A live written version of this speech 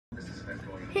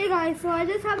Hey guys, so I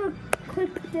just have a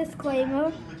quick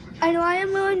disclaimer. I know I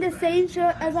am wearing the same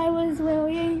shirt as I was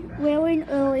wearing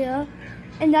earlier,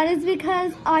 and that is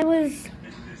because I'm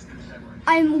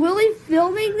really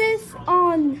filming this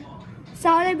on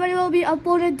Saturday, but it will be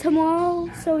uploaded tomorrow,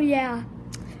 so yeah.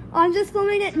 I'm just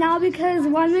filming it now because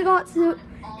when we got to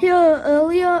here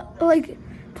earlier, like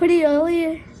pretty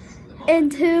early, and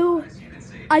two,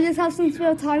 I just have some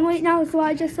spare time right now, so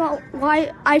I just thought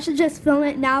why I should just film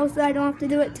it now so I don't have to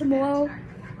do it tomorrow.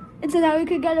 And so that we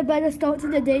could get a better start to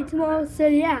the day tomorrow. So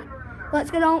yeah, let's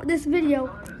get on with this video.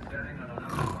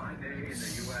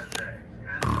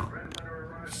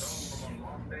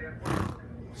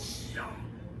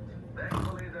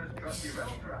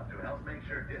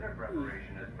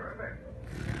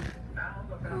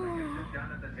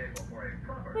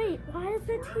 Wait, why is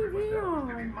the TV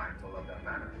on?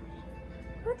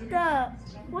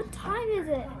 What time is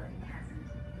it?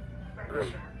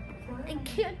 I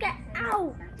can't get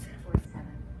out.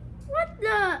 What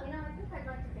the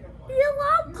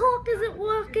alarm clock isn't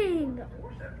working.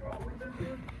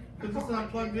 Because it's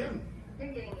not plugged in.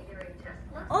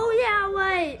 Oh yeah,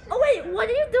 wait. Oh wait, what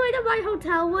are you doing in my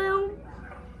hotel room?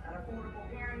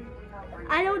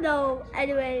 I don't know.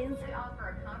 Anyways,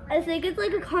 I think it's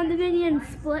like a condominium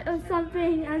split or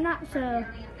something. I'm not sure.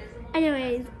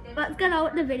 Anyways, let's get on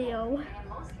with the video.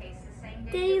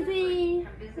 Daisy,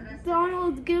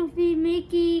 Donald, Goofy,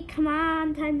 Mickey, come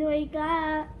on, time to wake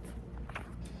up.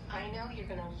 I know you're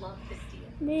gonna love this deal.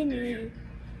 Minnie.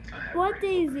 What,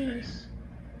 Daisy?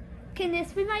 Can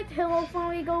this be my pillow when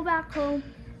we go back home?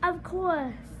 Of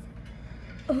course.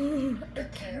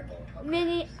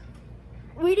 Minnie,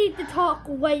 we need to talk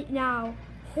right now.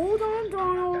 Hold on,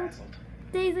 Donald.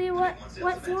 Daisy,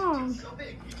 what's wrong?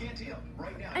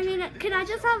 I mean, can I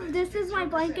just have, this is my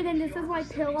blanket and this is my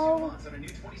pillow?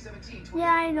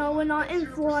 Yeah, I know, we're not in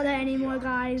Florida anymore,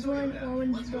 guys. We're in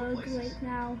Orangeburg right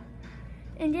now.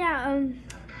 And yeah,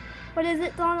 what is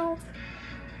it, Donald?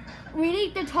 We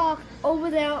need to talk over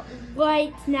there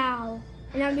right now.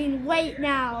 And I mean right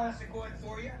now.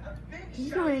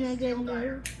 He's not in a good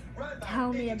mood.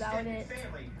 Tell me about it.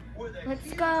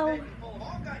 Let's go.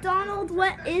 Donald,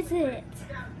 what is it?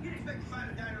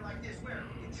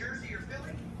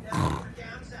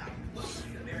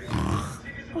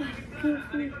 Oh,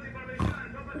 Goofy.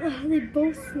 They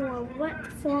both snore. What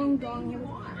song,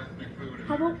 Donald?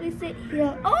 How about we sit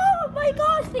here? Oh my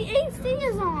gosh, the AC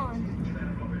is on.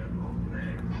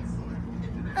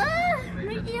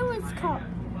 My ear was cut.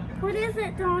 What is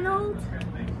it, Donald?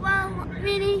 Well,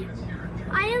 Minnie,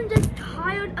 I am just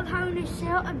tired of having to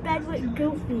share a bed with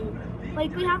Goofy.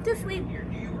 Like, we have to sleep,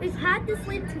 we've had to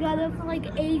sleep together for like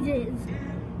ages.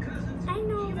 I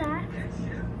know that.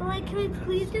 But like, can we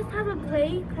please just have a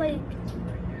break? Like,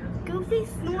 Goofy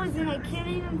snores and I can't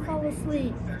even fall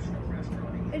asleep.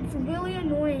 It's really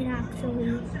annoying,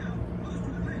 actually.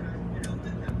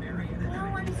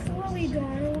 Well, I'm sorry,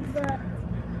 Donald, but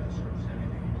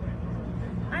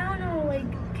I don't know,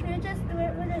 like, can you just do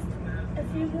it with us a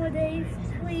few more days,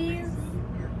 please?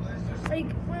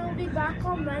 Like, we'll be back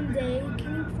on Monday.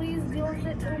 Can you please deal with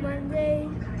it till Monday?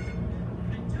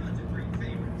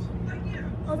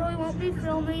 Although we won't be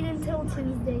filming until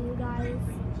Tuesday, you guys.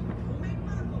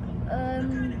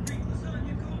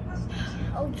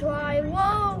 I'll try.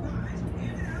 Whoa!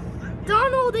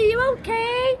 Donald, are you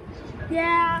okay?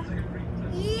 Yeah.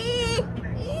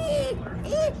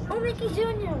 Oh, Mickey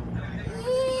Jr.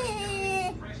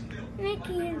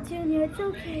 Mickey Jr., it's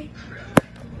okay.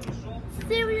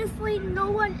 Seriously,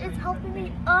 no one is helping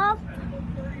me up.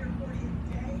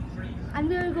 I'm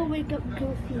gonna go wake up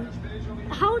Goofy.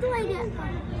 How do I get?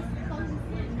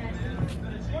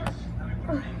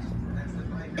 Oh,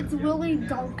 it's really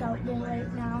dark out there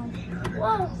right now.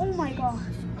 Whoa! Oh my gosh.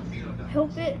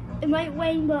 Hope it might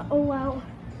rain, but oh well.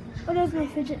 Oh, there's my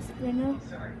fidget spinner.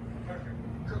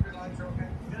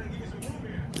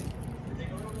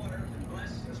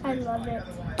 I love it.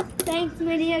 Thanks,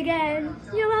 Minnie, again.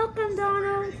 You're welcome,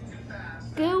 Donald.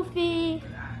 Goofy.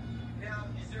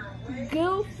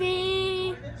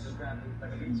 Goofy.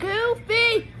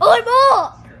 Goofy. Oh, I'm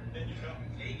up.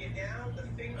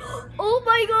 Oh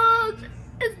my gosh.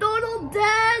 Is Donald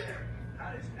dead?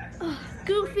 Oh,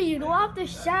 Goofy, you don't have to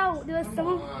shout. There's some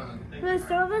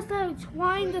of us that are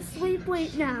trying to sleep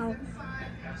right now.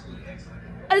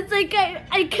 It's like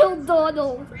I killed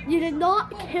Donald. You did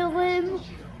not kill him.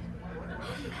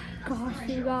 Gosh,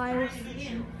 you guys.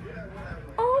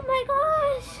 Oh my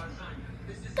gosh.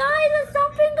 Guys, is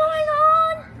something going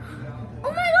on?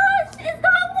 Oh my gosh, is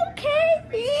Donald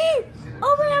okay?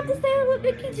 Oh, I have to stay with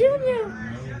Mickey Jr.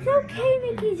 It's okay,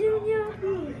 Mickey Jr.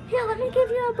 Here, let me give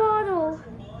you a bottle.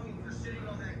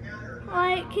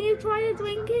 Can you try to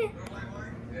drink it?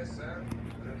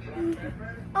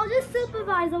 I'll just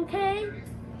supervise, okay?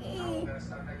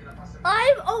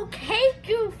 I'm okay,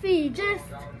 Goofy. Just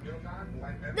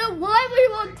the why were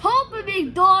you on top of me,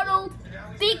 Donald?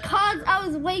 Because I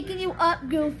was waking you up,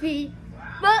 Goofy.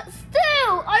 But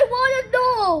still, I want to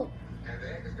know.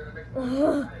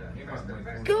 Ugh.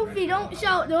 Goofy, don't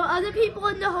shout. There are other people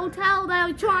in the hotel that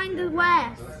are trying to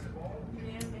rest.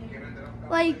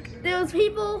 Like, there's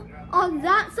people on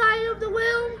that side of the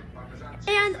room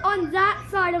and on that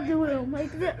side of the room.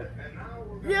 Like,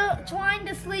 they're trying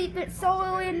to sleep. It's so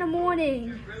early in the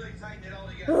morning.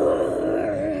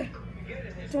 Ugh.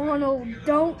 Donald,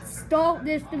 don't start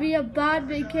this to be a bad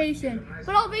vacation.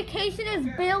 But our vacation is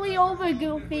barely over,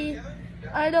 Goofy.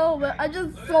 I know, but I'm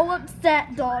just so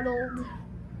upset, Donald.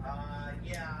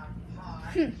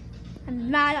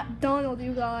 I'm mad at Donald,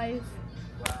 you guys.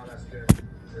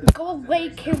 Go away,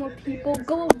 camera people.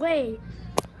 Go away.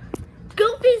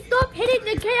 Goofy, stop hitting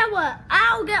the camera.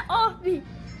 Ow, get off me.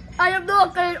 I am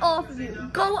not getting off of you.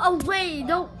 Go away.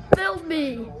 Don't film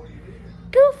me.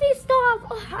 Goofy, stop.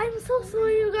 Oh, I'm so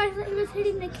sorry, you guys, that he was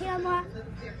hitting the camera.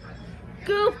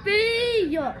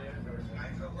 Goofy.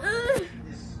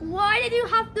 Why did you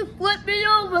have to flip me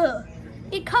over?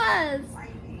 Because.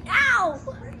 Ow.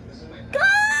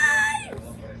 Guys.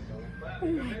 Oh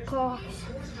my gosh.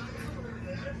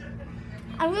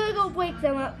 I'm gonna go break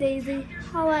them up, Daisy.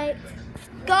 Alright.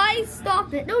 Guys,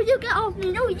 stop it. No, you get off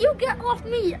me. No, you get off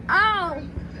me. Ow.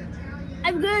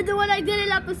 I'm gonna do what I did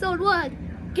in episode 1.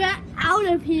 Get out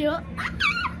of here.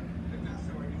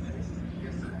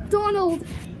 Donald.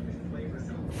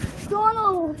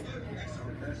 Donald.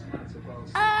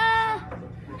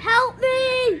 Help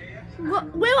me.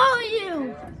 Where are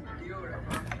you?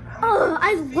 Oh,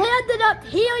 I landed up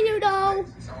here, you know.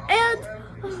 And,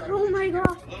 oh my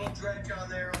gosh.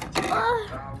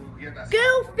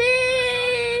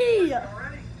 Goofy!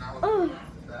 Oh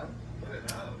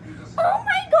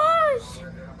my gosh!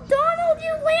 Donald,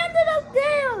 you landed up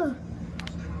there!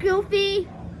 Goofy,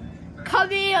 come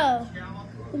here.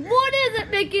 What is it,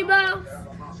 Mickey Mouse?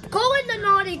 Go in the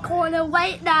naughty corner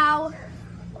right now.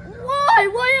 Why?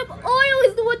 Why am I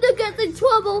always the one that gets in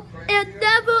trouble and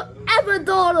never ever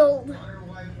Donald?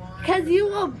 Because you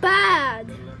are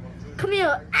bad. Come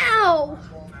here. Ow!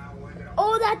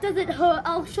 Oh, that doesn't hurt.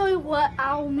 I'll show you what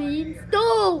ow means.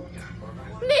 Don't!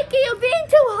 Mickey, you're being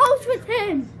too harsh with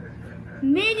him.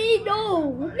 Minnie,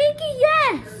 no. Mickey,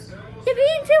 yes. You're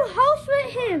being too harsh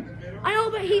with him. I know,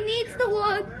 but he needs to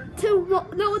learn to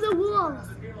know the rules.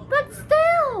 But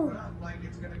still.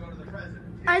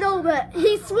 I know, but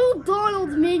he threw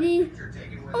Donald, Minnie.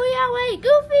 Oh, yeah, wait.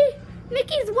 Goofy,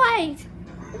 Mickey's right.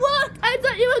 What? I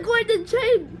thought you were going to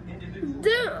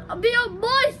be on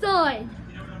my side.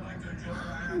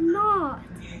 I'm not.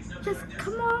 Just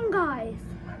come on, guys.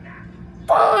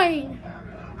 Fine.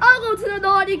 I'll go to the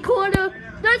naughty corner.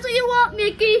 That's what you want,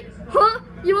 Mickey. Huh?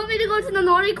 You want me to go to the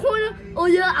naughty corner? Oh,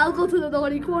 yeah, I'll go to the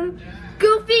naughty corner.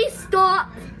 Goofy,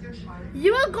 stop.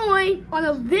 You are going on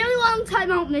a very long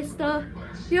time out, mister.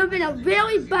 You have been a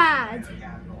very bad.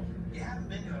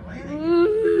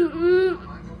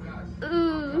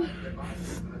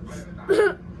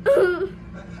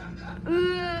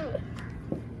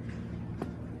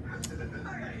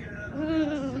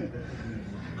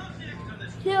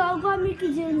 Here, I'll grab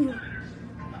Mickey Jr.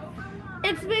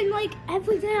 It's been like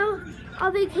every day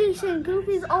on vacation.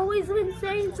 Goofy's always been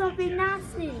saying something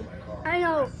nasty. I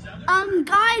know.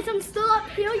 Guys, I'm still up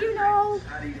here, you know.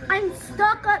 I'm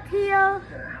stuck up here.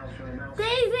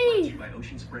 Daisy!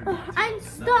 I'm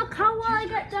stuck. How will I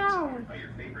get down?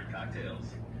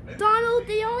 Donald,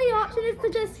 the only option is to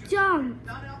just jump.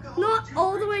 Not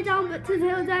all the way down, but to the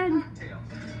end.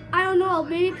 I don't know.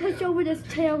 Maybe push over this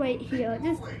chair right here.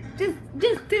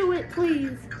 Just do it,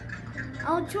 please.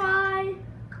 I'll try.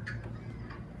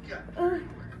 I'm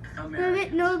a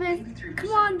bit nervous.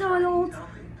 Come on, Donald.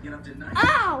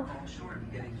 Ow!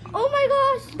 Oh my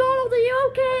gosh, Donald, are you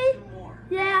okay?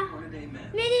 Yeah.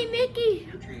 Minnie, Mickey,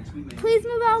 please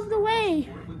move out of the way.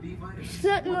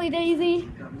 Certainly, Daisy.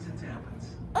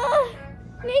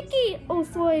 Mickey. Oh,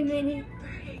 sorry, Minnie.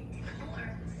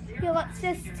 Here, let's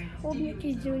just hold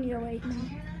Mickey Jr. right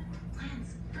now.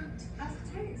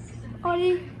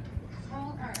 Ollie.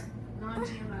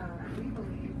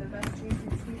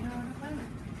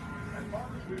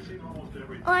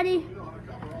 Ollie.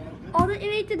 All that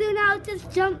you need to do now is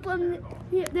just jump from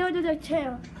the other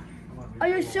chair. Are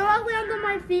you sure I'll land on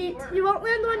my feet? You won't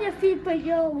land on your feet, but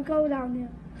you'll go down there.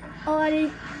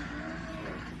 Alrighty.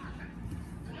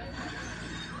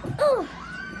 Oh!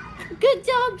 Good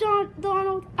job,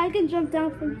 Donald. I can jump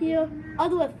down from here. I'll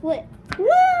do a flip.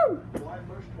 Woo!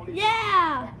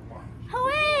 Yeah!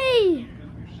 Hooray!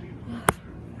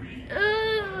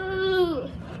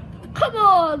 Come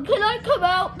on, can I come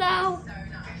out now?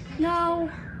 No.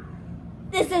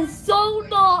 This is so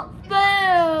not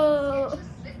fair.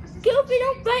 Goofy,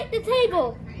 don't break the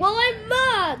table. Well, I'm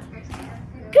mad.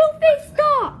 Goofy,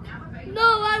 stop.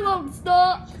 No, I won't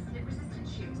stop.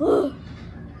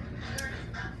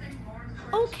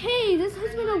 Okay, this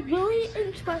has been a really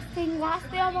interesting last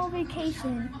day of our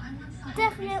vacation.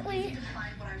 Definitely.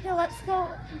 Here, let's go.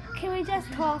 Can we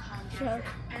just talk? Sure.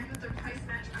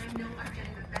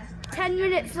 10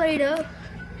 minutes later.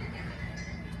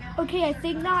 Okay, I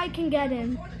think now I can get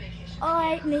in.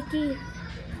 Alright, Mickey.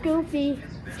 Goofy.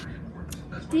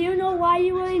 Do you know why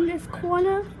you were in this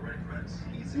corner?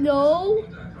 No?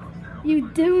 You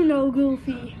do know,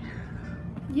 Goofy.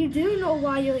 You do know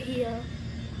why you're here.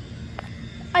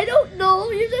 I don't know.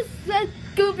 You just said,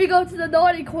 Goofy, go to the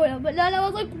naughty corner. But then I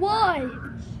was like, why?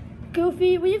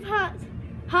 Goofy, we've had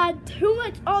too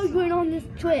much arguing on this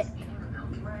trip.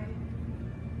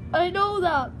 I know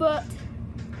that, but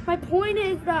my point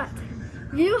is that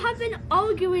you have been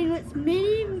arguing with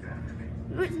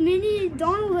Minnie,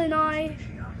 Donald, and I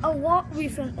a lot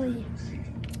recently.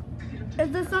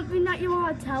 Is there something that you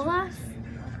want to tell us?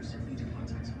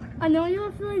 I know you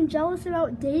were feeling jealous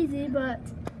about Daisy, but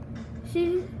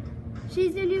she's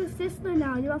your new sister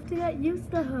now. You have to get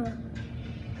used to her.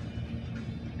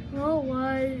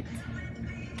 Alright.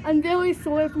 I'm very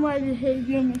sorry for my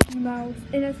behavior, Mickey Mouse,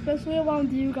 and especially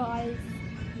around you guys.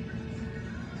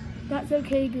 That's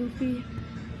okay, Goofy.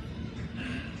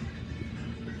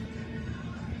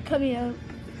 Come here.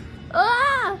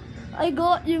 Ah! I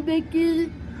got you,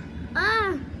 Mickey.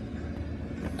 Ah!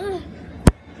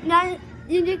 Now,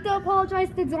 you need to apologize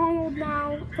to Donald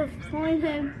now for throwing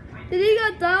him. Did he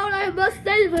get down? I must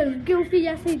save him. Goofy,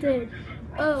 yes he did.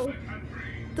 Oh.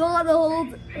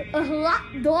 Donald.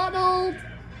 Donald.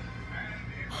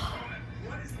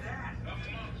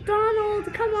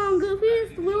 Donald, come on, Goofy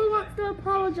just really wants to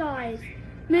apologize.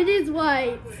 Minnie's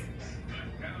right.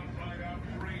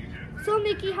 So,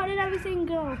 Mickey, how did everything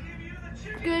go?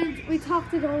 Good, we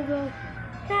talked it over.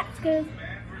 That's good.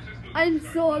 I'm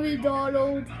sorry,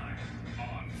 Donald,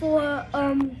 for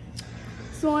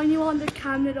throwing you on the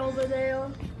cabinet over there.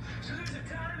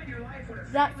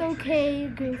 That's okay,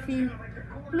 Goofy. You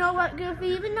know what, Goofy?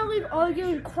 Even though we've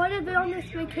argued quite a bit on this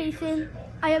vacation,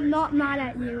 I am not mad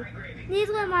at you.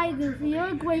 Neither am I, Goofy. You're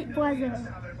a great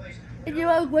brother. And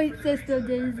you're a great sister,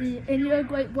 Daisy. And you're a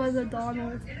great brother,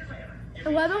 Donald.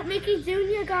 And what about Mickey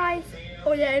Jr., guys?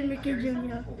 Oh yeah, and Mickey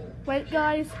Jr. Right,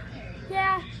 guys?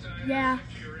 Yeah. Yeah.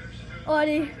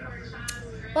 Alrighty.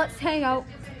 Let's hang out.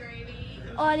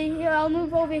 Alrighty, here, I'll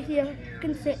move over here. You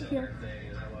can sit here.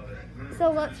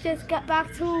 So let's just get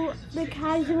back to the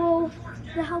casual.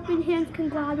 The helping hands can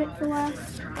grab it for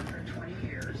us.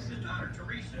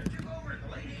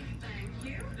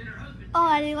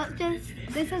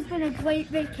 Alrighty, this has been a great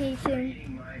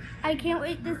vacation. I can't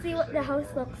wait to see what the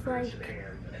house looks like.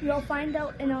 You'll find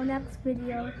out in our next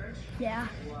video. Yeah.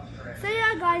 So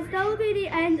yeah, guys, that will be the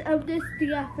end of this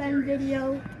DFN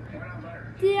video.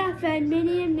 DFN,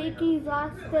 Minnie and Mickey's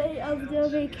last day of their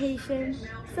vacation.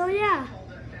 So yeah,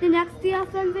 the next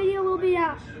DFN video will be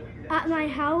at my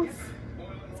house.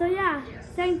 So yeah,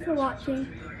 thanks for watching.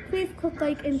 Please click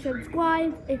like and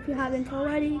subscribe if you haven't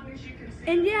already.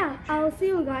 And yeah, I'll see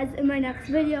you guys in my next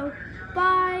video.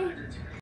 Bye!